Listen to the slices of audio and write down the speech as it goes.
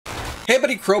Hey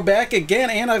buddy, Crow back again,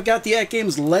 and I've got the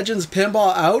AtGames Legends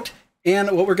pinball out, and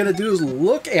what we're going to do is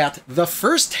look at the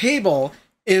first table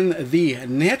in the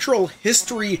Natural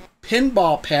History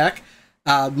Pinball Pack.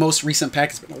 Most recent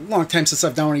pack. It's been a long time since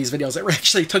I've done one of these videos. It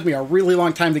actually took me a really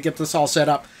long time to get this all set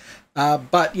up.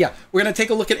 But yeah, we're going to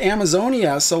take a look at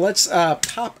Amazonia, so let's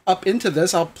pop up into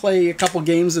this. I'll play a couple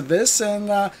games of this,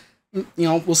 and you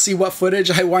know, we'll see what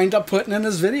footage I wind up putting in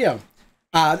this video.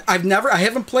 I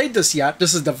haven't played this yet.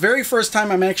 This is the very first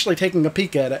time I'm actually taking a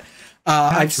peek at it.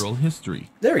 Natural History.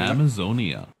 There we go.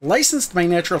 Amazonia. Licensed by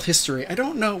Natural History. I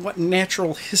don't know what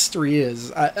Natural History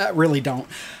is. I really don't.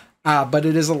 But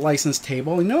it is a licensed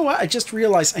table. You know what? I just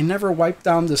realized I never wiped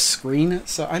down the screen,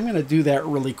 so I'm going to do that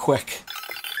really quick.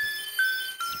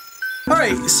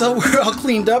 Alright, so we're all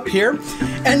cleaned up here.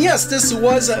 And yes, this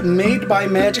was made by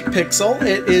Magic Pixel.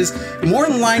 It is more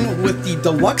in line with the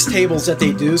deluxe tables that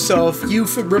they do. So if you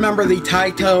remember the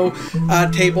Taito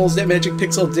tables that Magic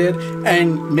Pixel did,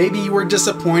 and maybe you were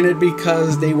disappointed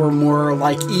because they were more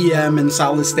like EM and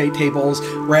solid state tables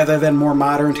rather than more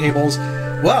modern tables,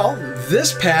 well,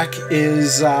 this pack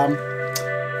is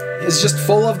just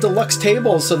full of deluxe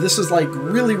tables. So this is like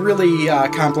really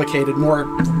complicated, more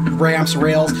ramps,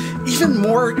 rails, even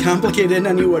more complicated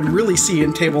than you would really see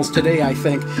in tables today, I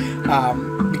think,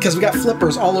 because we got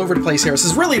flippers all over the place here. This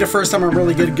is really the first time I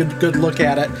really get a good look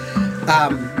at it,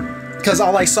 because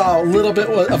all I saw a little bit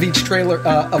of each trailer,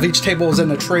 of each table was in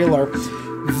the trailer.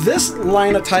 This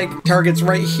line of targets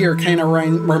right here kind of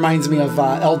reminds me of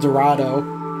El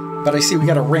Dorado. But I see we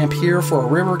got a ramp here for a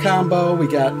river combo. We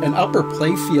got an upper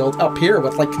playfield up here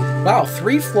with like, wow,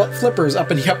 3 flippers up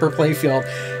in the upper playfield.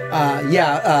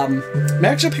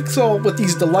 Magic Pixel with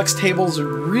these deluxe tables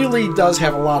really does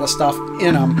have a lot of stuff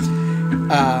in them.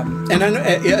 And then,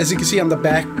 as you can see on the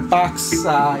back box,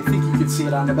 I think you can see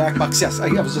it on the back box. Yes, I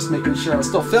was just making sure I was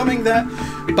still filming that.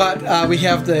 But we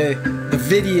have the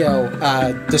video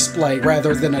display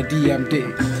rather than a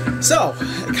DMD. So,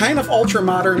 kind of ultra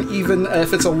modern, even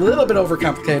if it's a little bit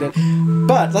overcomplicated.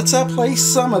 But let's play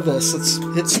some of this. Let's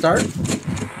hit start.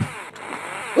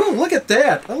 Oh, look at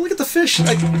that! Oh, look at the fish.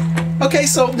 Okay,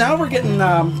 so now we're getting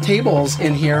tables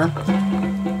in here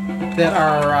that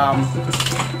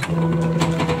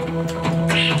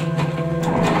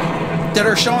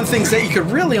are showing things that you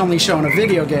could really only show in a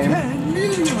video game.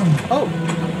 Oh,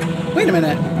 wait a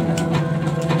minute.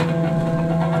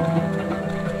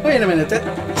 Wait a minute.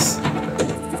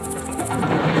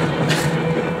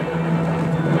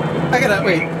 I gotta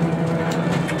wait.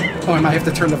 Oh, I might have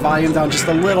to turn the volume down just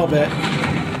a little bit.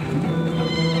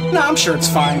 No, I'm sure it's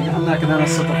fine. I'm not gonna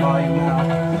mess with the volume now.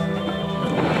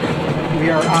 We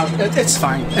are. It's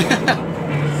fine.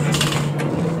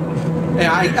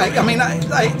 Yeah, I mean,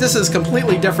 this is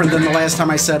completely different than the last time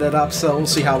I set it up, so we'll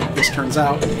see how this turns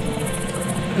out.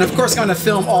 And of course, I'm going to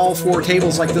film all 4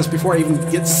 tables like this before I even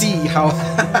get to see how.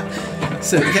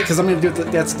 Because I'm going to do it.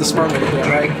 That's the smart way to do it,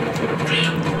 right?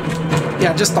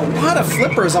 Yeah, just a lot of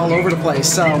flippers all over the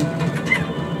place. So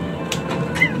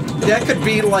that could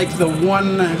be like the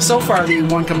one so far. The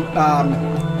one.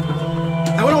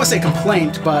 I wouldn't want to say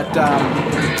complaint, but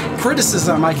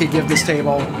criticism I could give this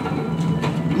table.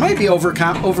 Might be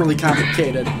overly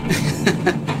complicated.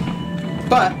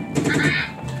 But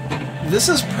this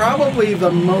is probably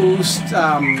the most,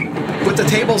 with the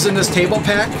tables in this table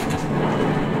pack,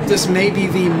 this may be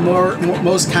the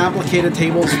most complicated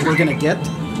tables we're going to get,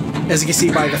 as you can see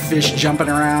by the fish jumping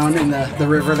around in the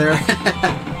river there.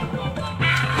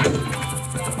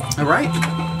 Alright,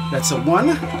 that's a 1.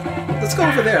 Let's go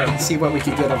over there and see what we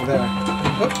can get over there.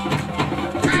 Whoop.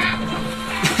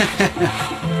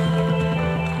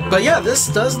 But yeah, this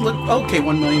does look okay.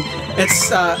 1 million. It's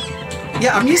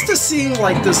yeah, I'm used to seeing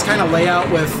like this kind of layout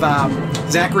with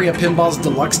Zacharia Pinball's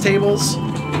deluxe tables.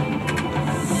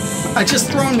 It's just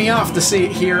thrown me off to see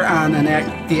it here on the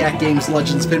AtGames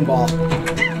Legends pinball.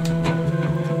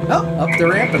 Oh, up the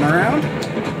ramp and around.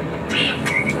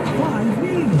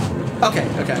 Okay.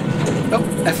 Oh,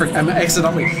 I'm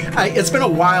accidentally. It's been a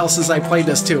while since I played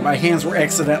this too. My hands were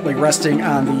accidentally resting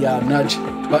on the nudge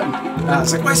button. I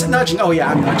was like, why is it nudging? Oh yeah,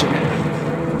 I'm nudging it.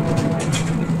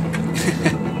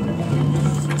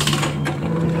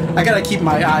 I gotta keep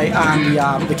my eye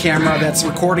on the camera that's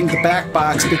recording the back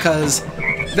box because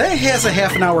that has a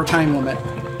half-an-hour time limit.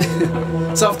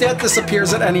 So if that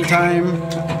disappears at any time,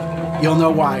 you'll know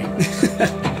why.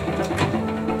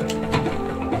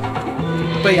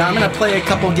 But yeah, I'm gonna play a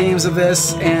couple games of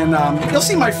this, and you'll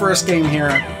see my first game here,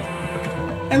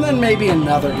 and then maybe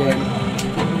another game.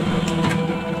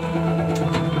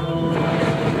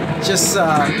 Just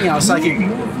you know, so I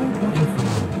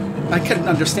couldn't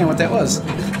understand what that was.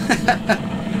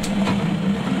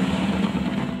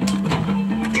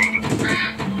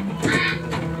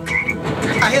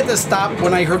 to stop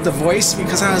when I heard the voice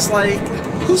because I was like,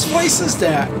 whose voice is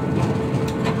that?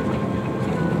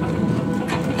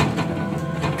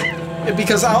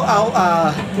 Because I'll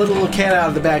let a little cat out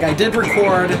of the bag. I did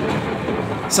record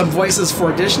some voices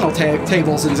for additional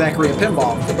tables in Zaccaria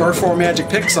Pinball, or for Magic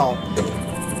Pixel.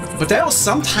 But that was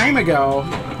some time ago.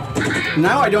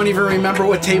 Now I don't even remember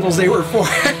what tables they were for.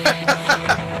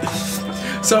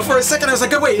 So for a second I was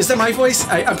like, oh wait, is that my voice?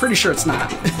 I'm pretty sure it's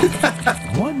not.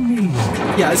 1 minute.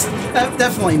 Yeah, it's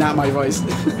definitely not my voice.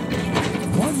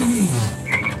 1 minute.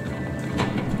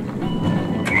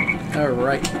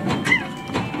 Alright.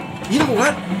 You know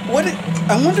what?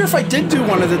 I wonder if I did do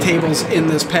one of the tables in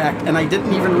this pack and I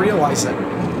didn't even realize it.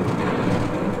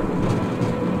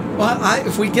 Well,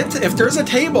 if there's a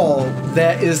table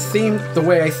that is themed the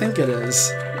way I think it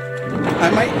is, I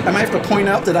might have to point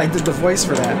out that I did the voice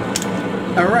for that.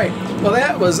 All right. Well,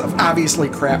 that was obviously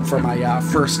crap for my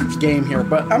first game here,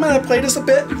 but I'm gonna play this a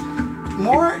bit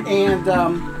more, and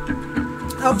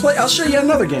I'll show you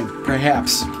another game,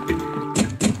 perhaps.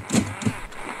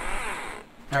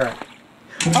 All right.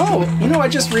 Oh, you know, I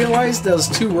just realized those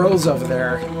 2 rows over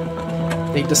there,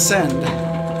 they descend.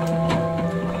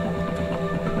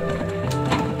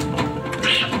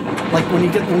 Like when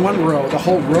you get in one row, the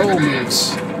whole row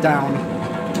moves down.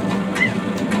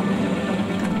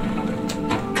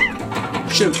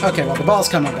 Shoot. Okay, well, the ball's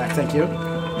coming back. Thank you.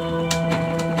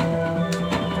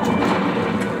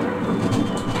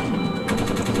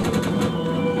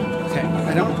 Okay,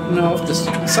 I don't know if this...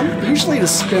 usually the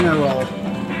spinner will...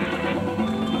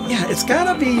 Yeah, it's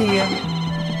gotta be...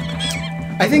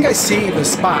 I think I see the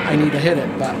spot I need to hit it,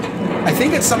 but I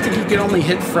think it's something you can only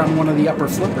hit from one of the upper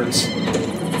flippers.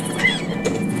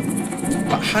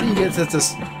 But how do you get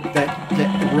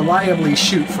that reliably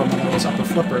shoot from one of those upper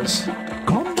flippers?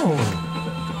 Combo.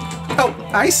 Oh,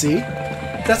 I see.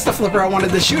 That's the flipper I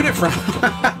wanted to shoot it from.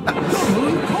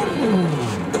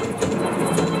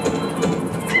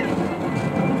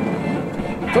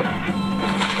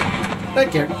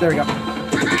 Thank you. There we go.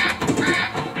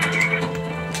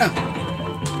 Oh.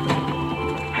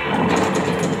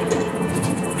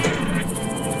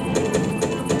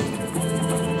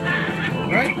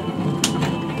 Right.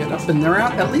 Get up and they're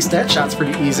out. At least that shot's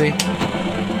pretty easy.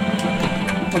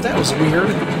 Well, that was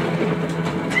weird.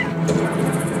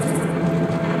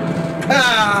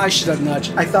 Ah, I should have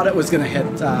nudged. I thought it was gonna hit.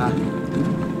 I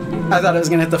thought it was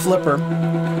gonna hit the flipper.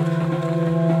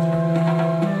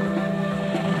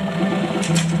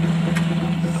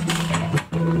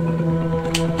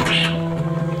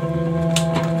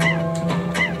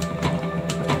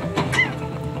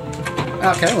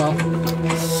 Okay, well,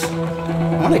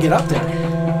 I want to get up there.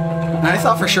 And I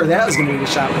thought for sure that was going to be the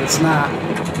shot, but it's not.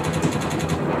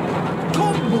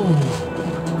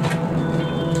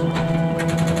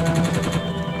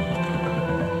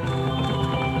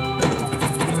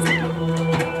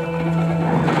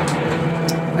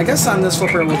 I guess on this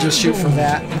flipper we'll just shoot for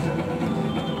that.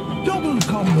 Double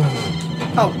combo.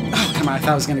 Oh, come on, I thought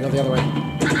I was going to go the other way.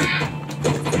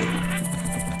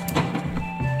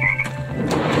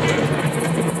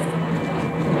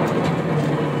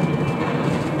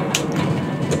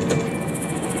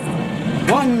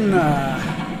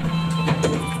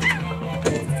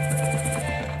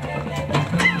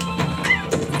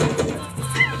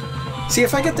 See,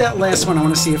 if I get that last one, I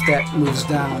want to see if that moves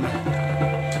down.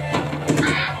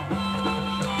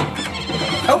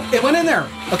 Oh, it went in there.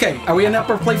 Okay, are we in the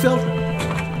upper playfield?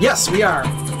 Yes, we are.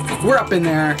 We're up in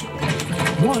there.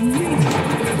 1 minute.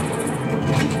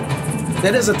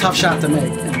 That is a tough shot to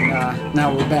make, and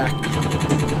now we're back.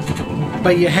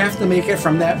 But you have to make it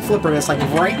from that flipper that's like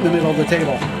right in the middle of the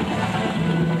table.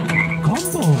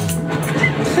 Combo.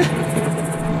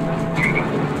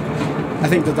 I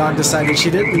think the dog decided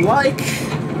she didn't like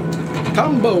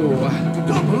combo.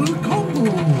 Double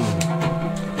combo.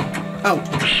 Oh,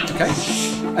 okay.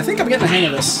 I think I'm getting the hang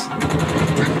of this.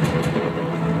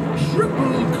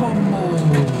 Triple combo.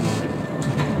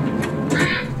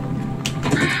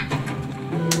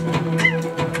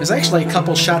 There's actually a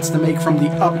couple shots to make from the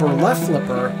upper left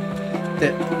flipper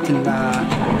that can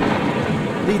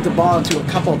lead the ball into a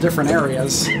couple different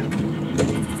areas.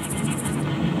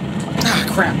 Ah,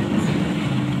 crap.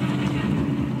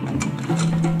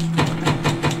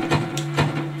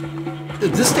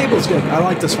 This table is good. I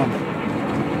like this one.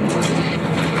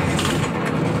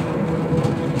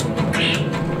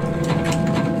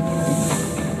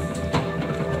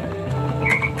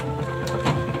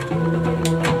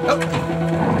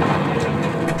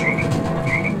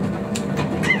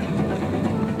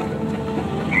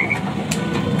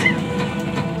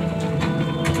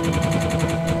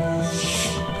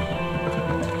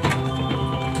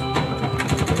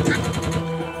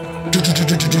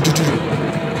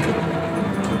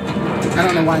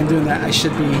 why I'm doing that. I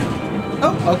should be...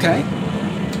 Oh, okay.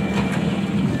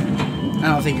 I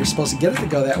don't think you're supposed to get it to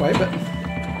go that way, but...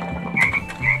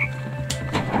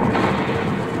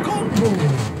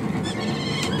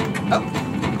 Oh.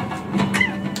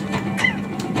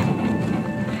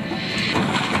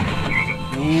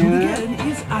 And...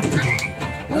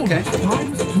 Okay.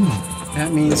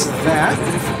 That means that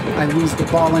if I lose the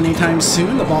ball anytime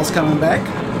soon, the ball's coming back.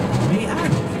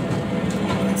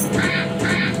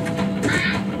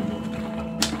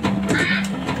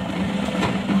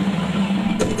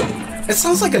 It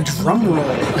sounds like a drum roll,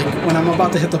 like when I'm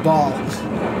about to hit the ball.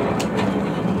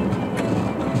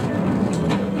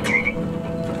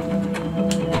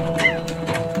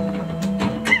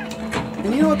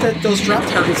 And you know what? Those drop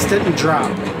targets didn't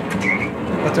drop,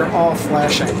 but they're all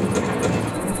flashing.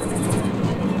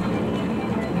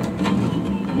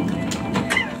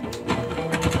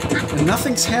 And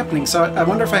nothing's happening, so I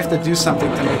wonder if I have to do something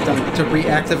to make them, to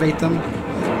reactivate them.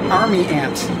 Army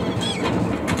Ant.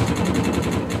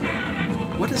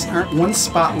 What is one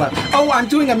spot left? Oh, I'm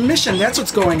doing a mission. That's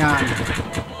what's going on.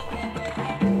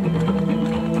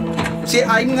 See,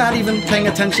 I'm not even paying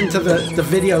attention to the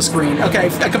video screen. Okay,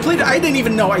 I completed. I didn't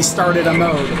even know I started a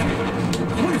mode.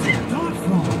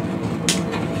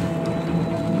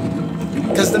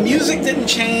 Because the music didn't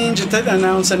change. It didn't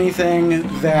announce anything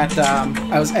that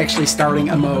I was actually starting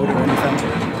a mode or anything.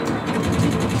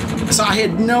 So I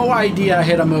had no idea I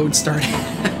had a mode started.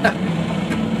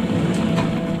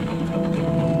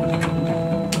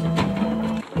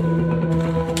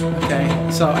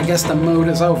 So I guess the mode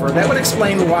is over. That would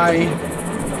explain why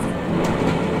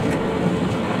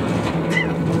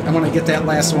I want to get that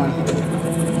last one.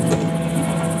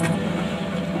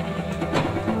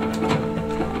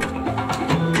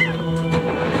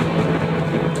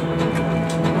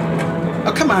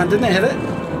 Oh, come on. Didn't I hit it?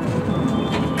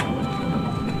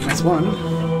 That's one.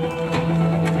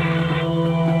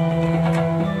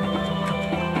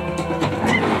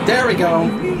 There we go.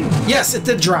 Yes, it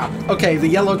did drop. Okay, the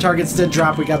yellow targets did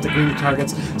drop. We got the green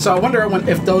targets. So I wonder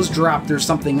if those drop, there's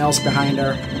something else behind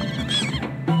her.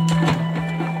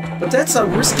 But that's a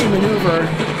risky maneuver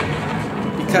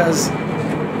because,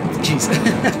 jeez,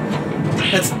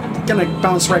 that's gonna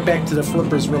bounce right back to the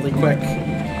flippers really quick.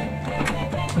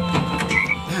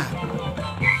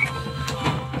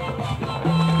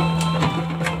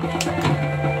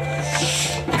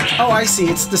 Oh, I see.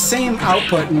 It's the same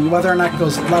output, and whether or not it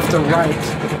goes left or right.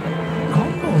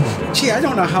 Gee, I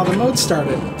don't know how the mode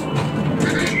started.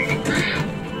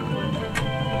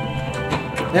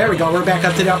 There we go. We're back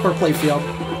up to the upper playfield.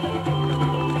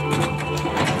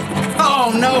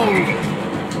 Oh, no!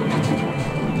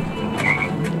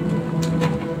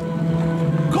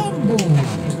 Combo!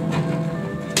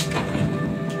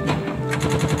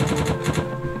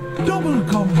 Double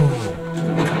combo!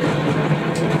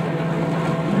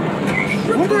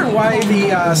 I wonder why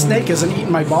the snake isn't eating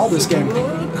my ball this game.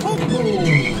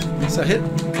 So hit.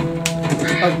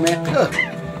 Oh man. Ugh.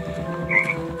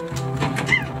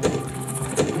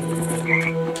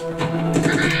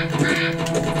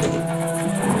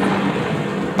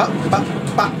 Pop, pop,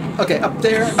 pop. Okay, up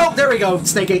there. Oh, there we go.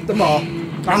 Snake ate the ball.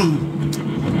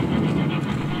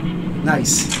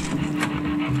 Nice.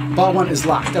 Ball one is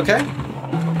locked. Okay.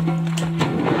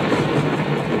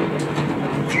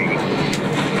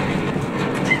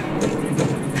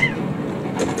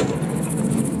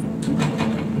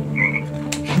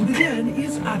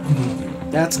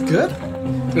 That's good.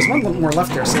 There's one more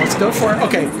left there, so let's go for it.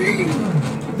 Okay.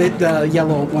 The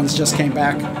yellow ones just came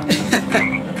back.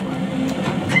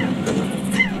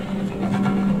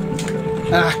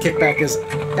 Kickback is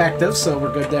active, so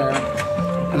we're good there.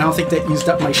 And I don't think that used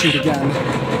up my shoot again.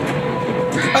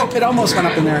 Oh, it almost went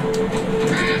up in there.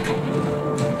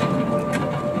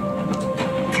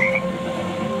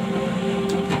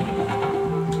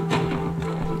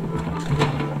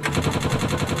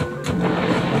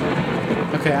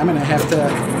 Okay, I'm gonna have to.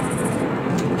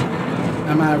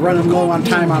 I'm running low on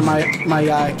time on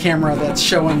my camera that's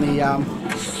showing the.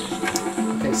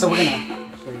 Okay, so we're gonna.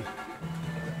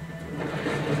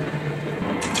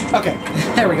 Okay,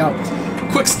 there we go.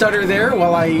 Quick stutter there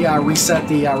while I reset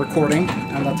the recording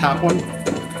on the top one.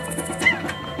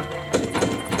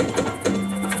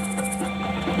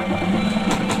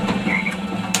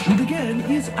 Shoot again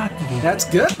is activated. That's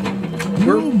good.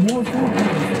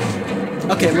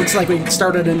 Okay, looks like we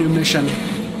started a new mission.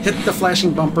 Hit the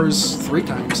flashing bumpers 3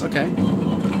 times, okay.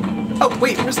 Oh,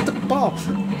 wait, where's the ball?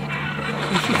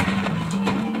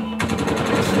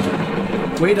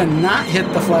 Way to not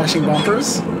hit the flashing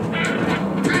bumpers.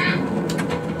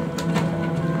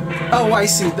 Oh, I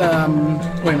see. Wait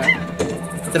a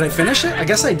minute. Did I finish it? I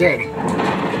guess I did.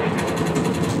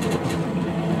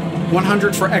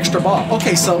 100 for extra ball.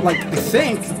 Okay, so like I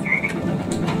think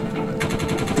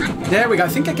there we go. I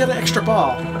think I get an extra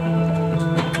ball,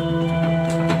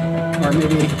 or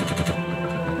maybe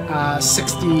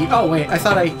 60. Oh wait, I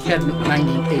thought I had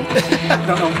 98. I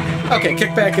don't know. Okay,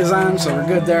 kickback is on, so we're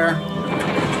good there.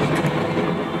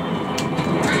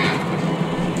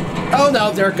 Oh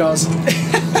no, there it goes.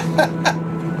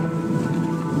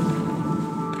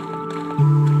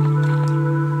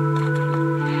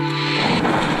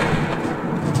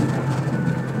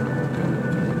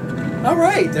 All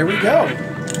right, there we go.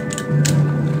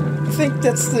 I think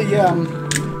that's the,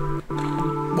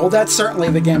 well, that's certainly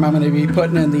the game I'm going to be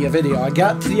putting in the video. I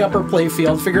got to the upper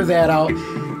playfield, figured that out.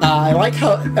 I like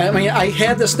how, I mean, I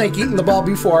had the snake eating the ball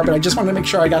before, but I just wanted to make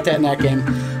sure I got that in that game.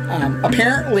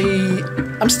 Apparently,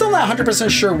 I'm still not 100%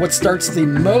 sure what starts the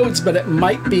modes, but it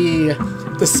might be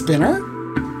the spinner.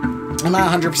 I'm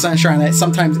not 100% sure on that.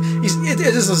 Sometimes, it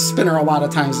is a spinner a lot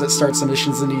of times that starts the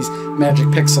missions in these Magic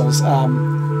Pixels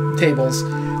tables.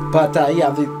 But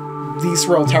yeah, these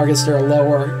roll targets, they're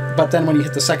lower, but then when you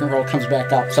hit the second roll, it comes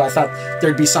back up. So I thought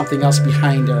there'd be something else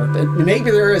behind there. But maybe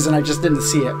there is, and I just didn't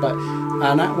see it, but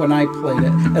not when I played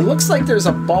it. It looks like there's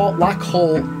a ball lock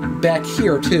hole back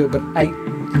here too, but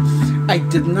I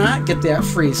did not get that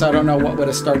free, so I don't know what would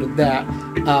have started that.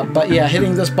 But yeah,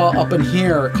 hitting this ball up in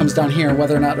here, comes down here,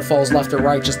 whether or not it falls left or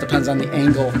right just depends on the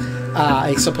angle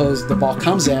I suppose the ball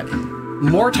comes at.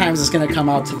 More times it's going to come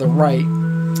out to the right.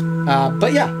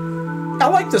 But yeah, I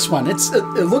like this one. It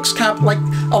looks like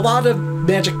a lot of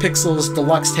Magic Pixels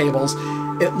deluxe tables.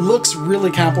 It looks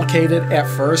really complicated at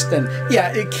first, and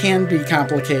yeah, it can be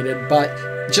complicated, but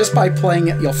just by playing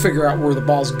it, you'll figure out where the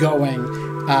ball's going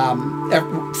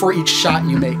for each shot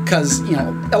you make. Because, you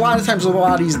know, a lot of times with a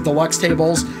lot of these deluxe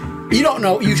tables, you don't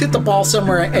know, you hit the ball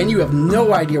somewhere and you have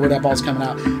no idea where that ball's coming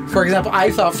out. For example,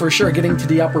 I thought for sure getting to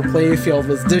the upper playfield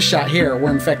was this shot here,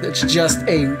 where in fact it's just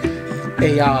a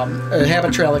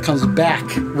habit trail that comes back,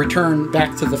 return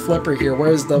back to the flipper here,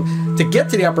 whereas to get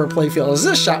to the upper playfield is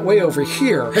this shot way over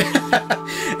here.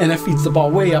 And it feeds the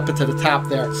ball way up into the top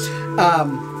there.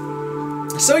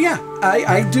 So yeah,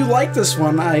 I do like this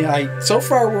one. So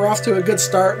far we're off to a good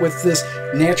start with this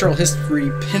Natural History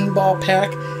Pinball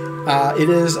pack. It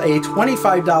is a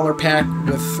 $25 pack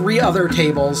with 3 other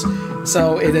tables,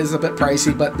 so it is a bit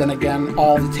pricey, but then again,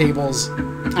 all the tables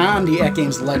on the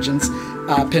AtGames Legends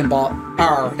pinball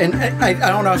are. And I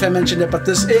don't know if I mentioned it, but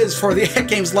this is for the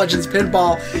AtGames Legends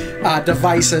pinball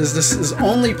devices. This is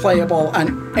only playable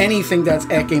on anything that's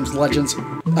AtGames Legends,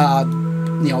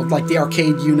 you know, like the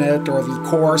arcade unit or the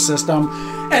core system,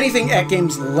 anything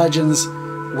AtGames Legends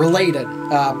related.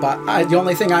 But the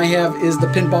only thing I have is the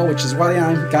pinball, which is why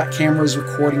I've got cameras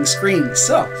recording screens.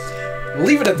 So,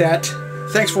 leave it at that.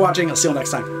 Thanks for watching. I'll see you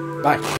next time. Bye.